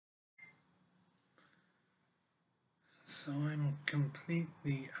So I'm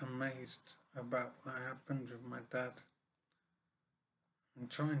completely amazed about what happened with my dad. I'm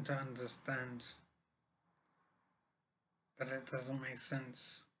trying to understand, but it doesn't make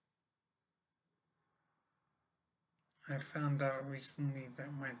sense. I found out recently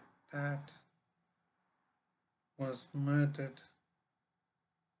that my dad was murdered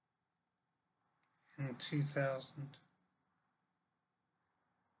in 2000.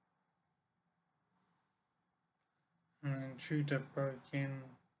 An intruder broke in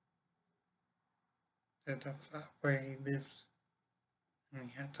to the flat where he lived and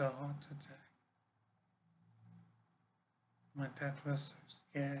he had a heart attack. My dad was so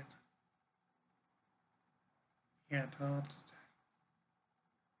scared. He had a heart attack.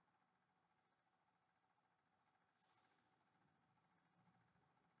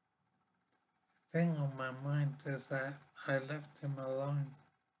 The thing on my mind is that I left him alone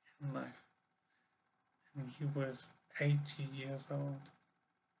in life, and he was 80 years old,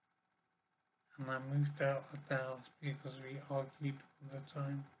 and I moved out of the house because we argued all the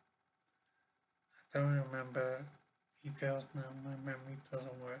time. I don't remember details now, my memory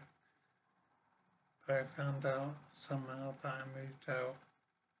doesn't work, but I found out somehow that I moved out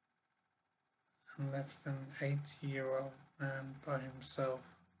and left an 80-year-old man by himself.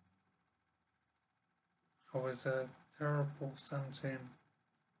 I was a terrible son to him.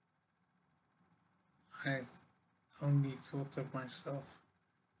 I only thought of myself.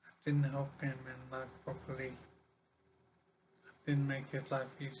 I didn't help him in life properly. I didn't make his life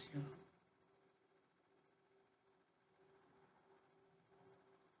easier.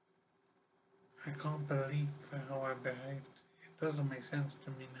 I can't believe how I behaved. It doesn't make sense to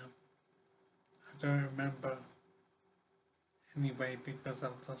me now. I don't remember anyway because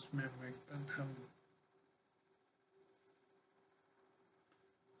I've lost memory, but I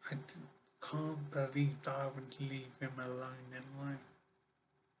can't believe that I would leave him alone in life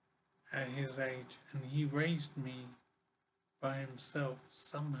at his age, and he raised me by himself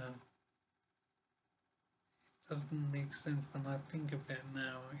somehow. It doesn't make sense when I think of it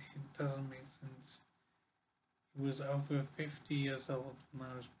now. It doesn't make sense. He was over 50 years old when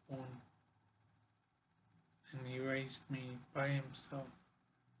I was born, and he raised me by himself.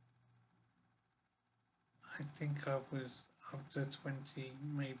 I think I was up to 20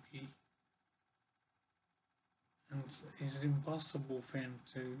 maybe, and it's impossible for him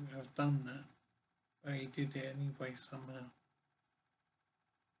to have done that, but he did it anyway somehow.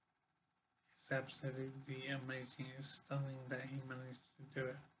 It's absolutely amazing, it's stunning that he managed to do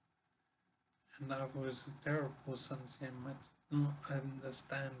it. And I was a terrible son to him. I did not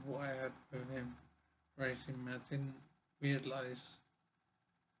understand what I had with him raising me. I didn't realise,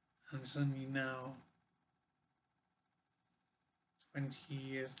 and it's only now 20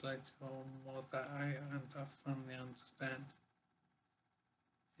 years later or more that I finally understand.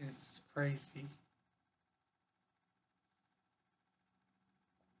 It's crazy.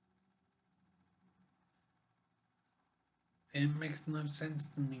 It makes no sense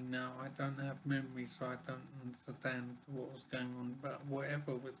to me now. I don't have memory, so I don't understand what was going on. But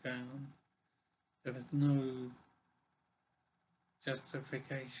whatever was going on, there was no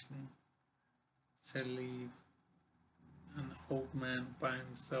justification to leave an old man by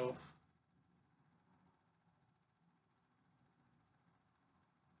himself.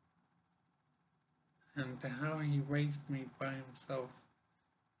 And how he raised me by himself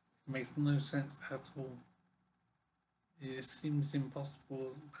makes no sense at all. It seems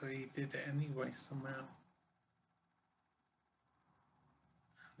impossible, but he did it anyway somehow.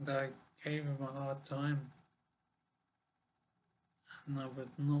 And I gave him a hard time, and I was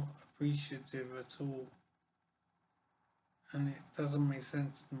not appreciative at all. And it doesn't make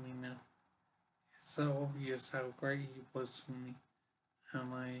sense to me now. It's so obvious how great he was for me,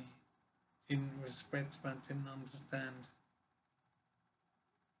 and I didn't respect him, I didn't understand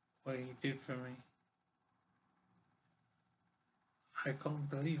what he did for me. I can't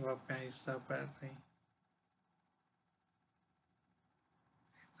believe I behaved so badly.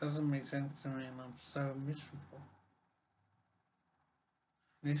 It doesn't make sense to me, and I'm so miserable.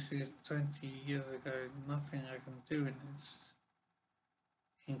 This is 20 years ago, nothing I can do, and it's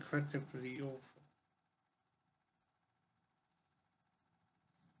incredibly awful.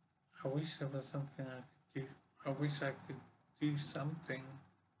 I wish there was something I could do. I wish I could do something.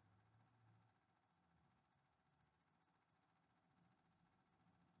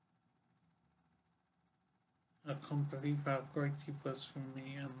 I can't believe how great he was for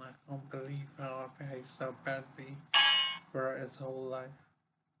me, and I can't believe how I behaved so badly throughout his whole life.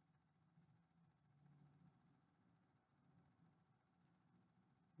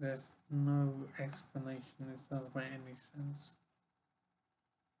 There's no explanation, it doesn't make any any sense.